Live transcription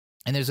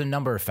And there's a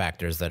number of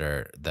factors that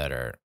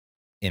are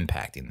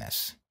impacting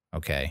this.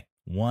 Okay.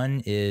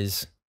 One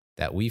is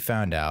that we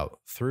found out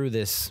through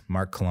this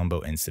Marc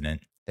Colombo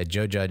incident that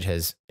Joe Judge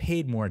has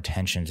paid more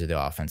attention to the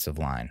offensive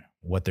line,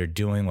 what they're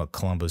doing, what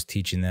Colombo's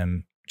teaching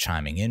them,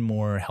 chiming in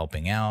more,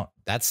 helping out.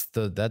 That's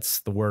the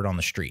word on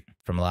the street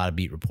from a lot of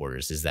beat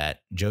reporters, is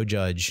that Joe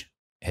Judge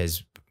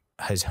has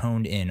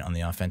honed in on the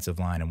offensive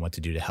line and what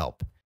to do to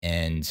help.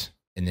 And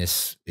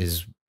this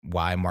is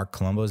why Marc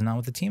Colombo is not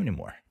with the team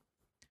anymore.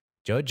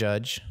 Joe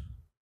Judge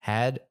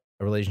had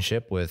a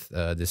relationship with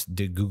this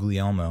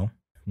DeGuglielmo,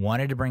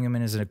 wanted to bring him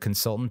in as a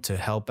consultant to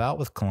help out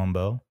with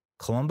Colombo.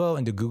 Colombo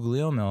and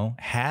DeGuglielmo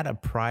had a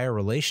prior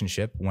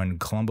relationship when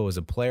Colombo was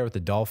a player with the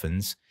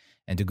Dolphins,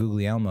 and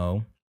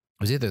DeGuglielmo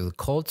was either the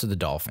Colts or the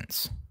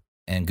Dolphins.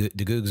 And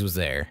DeGugs was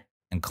there,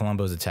 and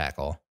Colombo's a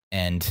tackle.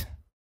 And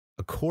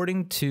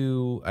according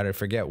to, I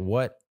forget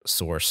what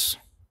source,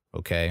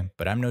 okay,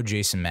 but I'm no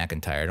Jason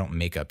McIntyre. I don't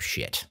make up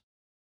shit.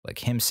 Like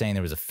him saying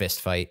there was a fist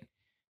fight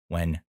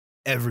when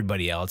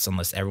everybody else,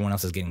 unless everyone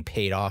else is getting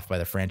paid off by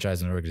the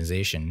franchise and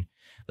organization,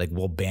 like,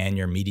 we'll ban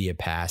your media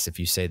pass if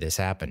you say this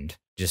happened,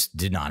 just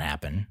did not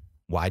happen.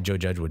 Why Joe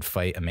Judge would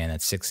fight a man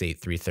that's 6'8",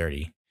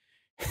 330.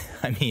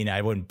 I mean,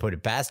 I wouldn't put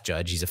it past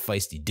Judge. He's a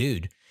feisty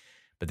dude.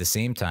 But at the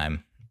same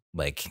time,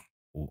 like,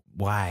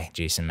 why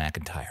Jason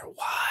McIntyre?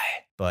 Why?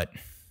 But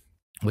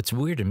what's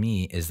weird to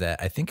me is that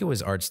I think it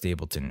was Art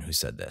Stapleton who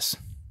said this,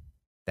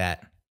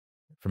 that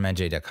from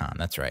NJ.com.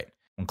 That's right.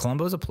 When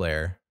Colombo was a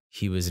player,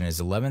 he was in his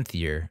 11th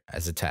year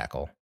as a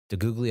tackle.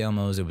 It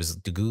was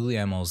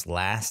DeGuglielmo's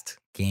last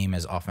game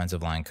as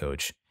offensive line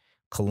coach.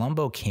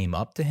 Colombo came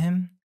up to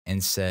him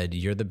and said,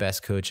 "You're the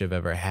best coach I've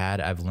ever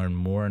had. I've learned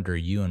more under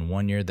you in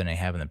 1 year than I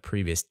have in the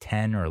previous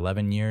 10 or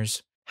 11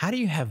 years. How do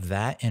you have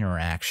that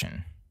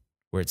interaction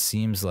where it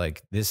seems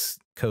like this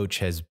coach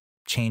has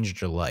changed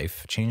your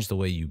life, changed the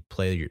way you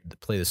play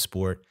the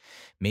sport,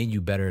 made you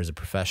better as a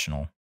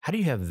professional? How do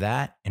you have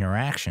that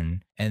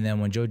interaction? And then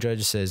when Joe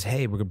Judge says,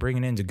 hey, we're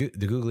bringing in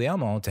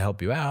DeGuglielmo to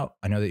help you out.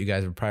 I know that you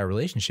guys have a prior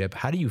relationship.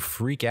 How do you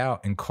freak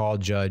out and call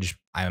Judge?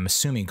 I'm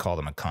assuming called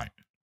him a cunt.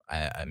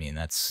 I mean,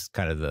 that's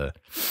kind of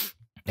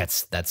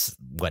that's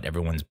what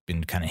everyone's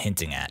been kind of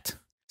hinting at.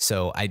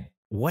 So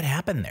what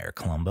happened there,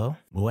 Colombo?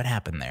 What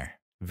happened there?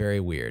 Very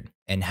weird.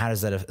 And how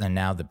does that, and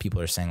now that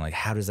people are saying, like,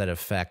 how does that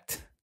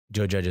affect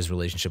Joe Judge's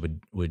relationship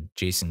with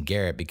Jason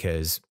Garrett?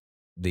 Because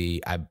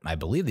I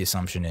believe the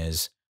assumption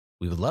is,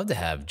 we would love to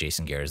have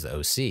Jason Garrett as the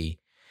OC.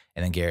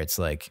 And then Garrett's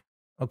like,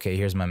 okay,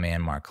 here's my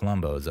man, Marc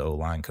Colombo, as the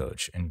O-line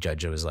coach. And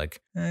Judge was like,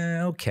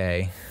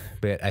 okay.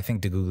 But I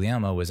think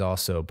DeGuglielmo was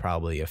also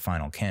probably a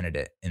final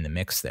candidate in the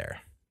mix there.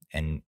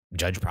 And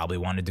Judge probably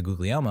wanted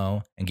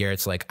DeGuglielmo. And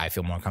Garrett's like, I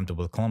feel more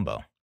comfortable with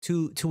Colombo.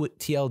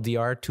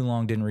 TLDR, too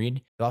long, didn't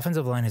read. The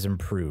offensive line has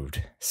improved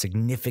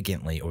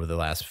significantly over the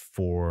last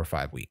 4 or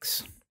 5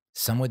 weeks.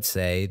 Some would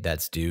say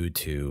that's due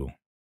to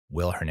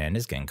Will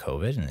Hernandez getting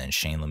COVID, and then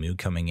Shane Lemieux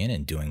coming in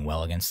and doing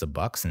well against the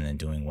Bucs, and then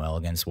doing well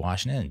against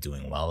Washington, and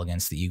doing well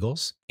against the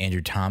Eagles.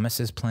 Andrew Thomas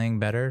is playing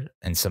better,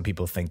 and some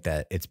people think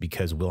that it's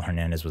because Will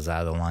Hernandez was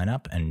out of the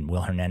lineup, and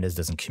Will Hernandez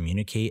doesn't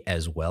communicate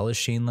as well as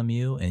Shane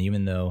Lemieux. And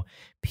even though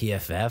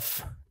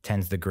PFF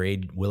tends to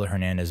grade Will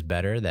Hernandez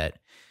better, that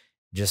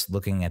just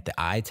looking at the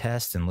eye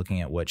test and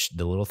looking at what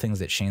the little things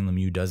that Shane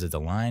Lemieux does at the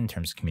line in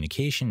terms of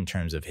communication, in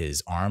terms of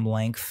his arm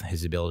length,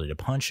 his ability to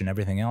punch and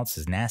everything else,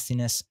 his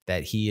nastiness,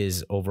 that he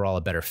is overall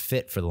a better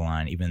fit for the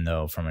line, even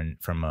though from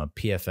a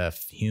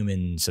PFF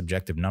human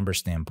subjective number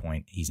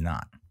standpoint, he's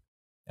not,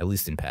 at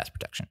least in pass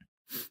protection.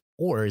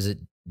 Or is it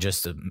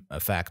just a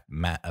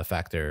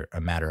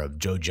matter of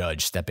Joe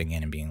Judge stepping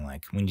in and being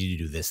like, we need you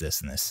to do this,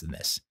 this, and this, and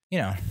this, you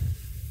know?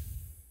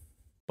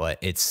 But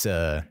it's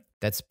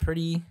that's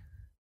pretty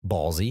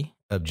ballsy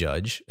of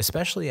Judge,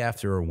 especially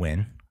after a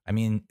win. I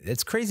mean,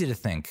 it's crazy to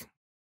think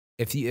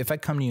if I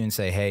come to you and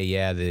say, hey,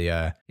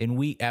 yeah,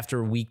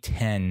 after week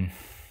 10,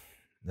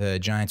 the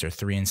Giants are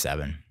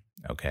 3-7,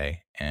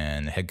 okay,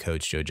 and the head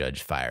coach Joe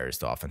Judge fires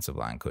the offensive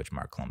line coach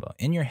Marc Colombo.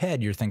 In your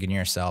head, you're thinking to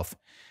yourself,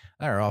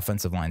 our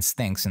offensive line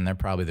stinks, and they're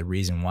probably the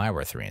reason why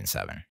we're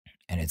 3-7.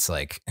 And it's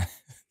like,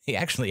 he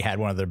actually had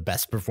one of their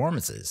best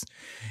performances,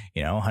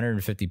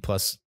 150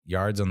 plus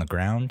yards on the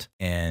ground,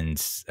 and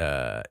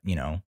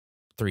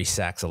 3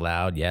 sacks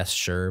allowed. Yes,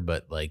 sure.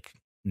 But like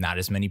not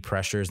as many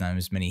pressures, not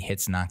as many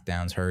hits,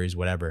 knockdowns, hurries,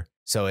 whatever.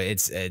 So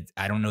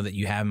I don't know that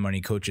you have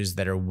many coaches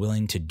that are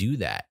willing to do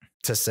that,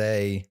 to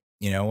say,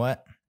 you know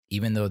what,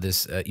 even though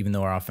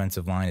our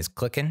offensive line is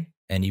clicking,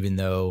 and even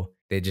though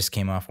they just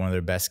came off one of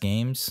their best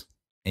games,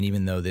 and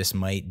even though this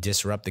might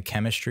disrupt the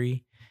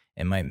chemistry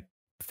and might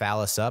foul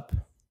us up,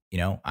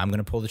 I'm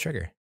going to pull the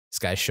trigger. This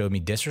guy showed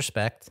me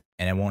disrespect,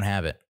 and I won't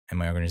have it in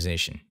my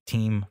organization.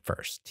 Team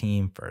first,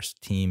 team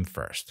first, team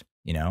first.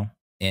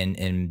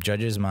 In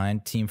Judge's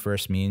mind, team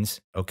first means,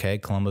 okay,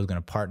 Colombo's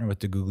going to partner with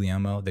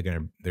DeGuglielmo. They're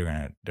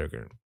going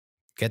to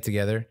get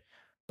together,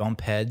 bump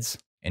heads,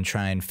 and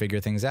try and figure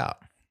things out,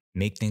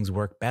 make things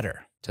work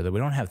better, so that we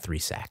don't have 3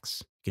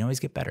 sacks. You can always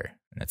get better.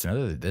 And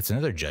that's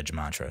another Judge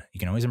mantra. You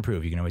can always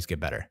improve. You can always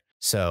get better.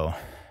 So,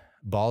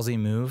 ballsy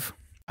move.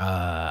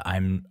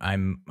 I'm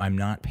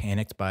not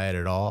panicked by it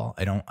at all.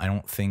 I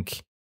don't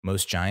think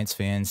most Giants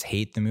fans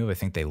hate the move. I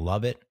think they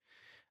love it.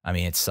 I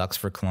mean, it sucks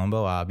for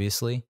Colombo,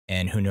 obviously,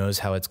 and who knows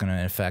how it's going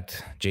to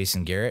affect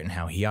Jason Garrett and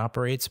how he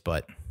operates.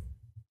 But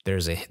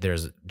there's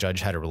Judge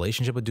had a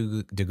relationship with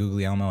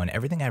DeGuglielmo, and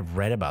everything I've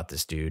read about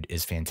this dude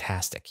is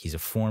fantastic. He was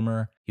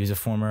a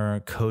former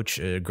coach,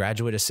 a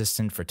graduate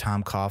assistant for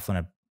Tom Coughlin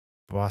at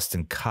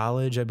Boston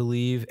College, I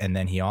believe, and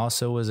then he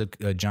also was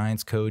a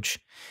Giants coach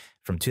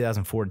from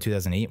 2004 to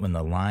 2008 when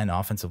the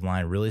offensive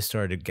line really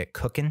started to get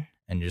cooking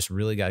and just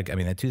really got. I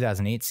mean, the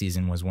 2008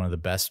 season was one of the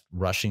best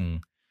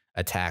rushing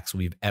attacks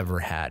we've ever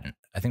had.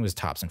 I think it was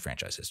tops in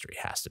franchise history.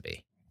 It has to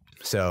be.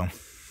 So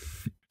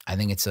I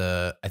think it's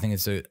a,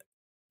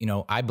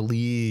 I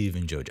believe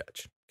in Joe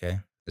Judge. Okay.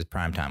 As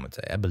Primetime would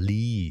say, I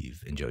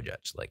believe in Joe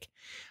Judge. Like,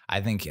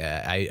 I think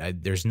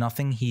there's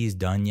nothing he's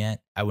done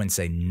yet. I wouldn't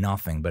say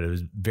nothing, but it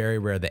was very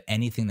rare that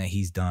anything that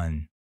he's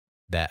done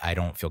that I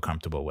don't feel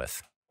comfortable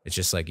with. It's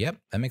just like, yep,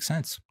 that makes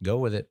sense. Go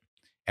with it.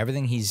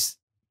 Everything he's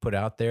put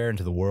out there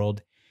into the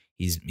world,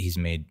 he's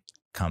made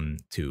come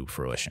to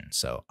fruition.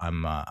 So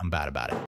I'm bad about it.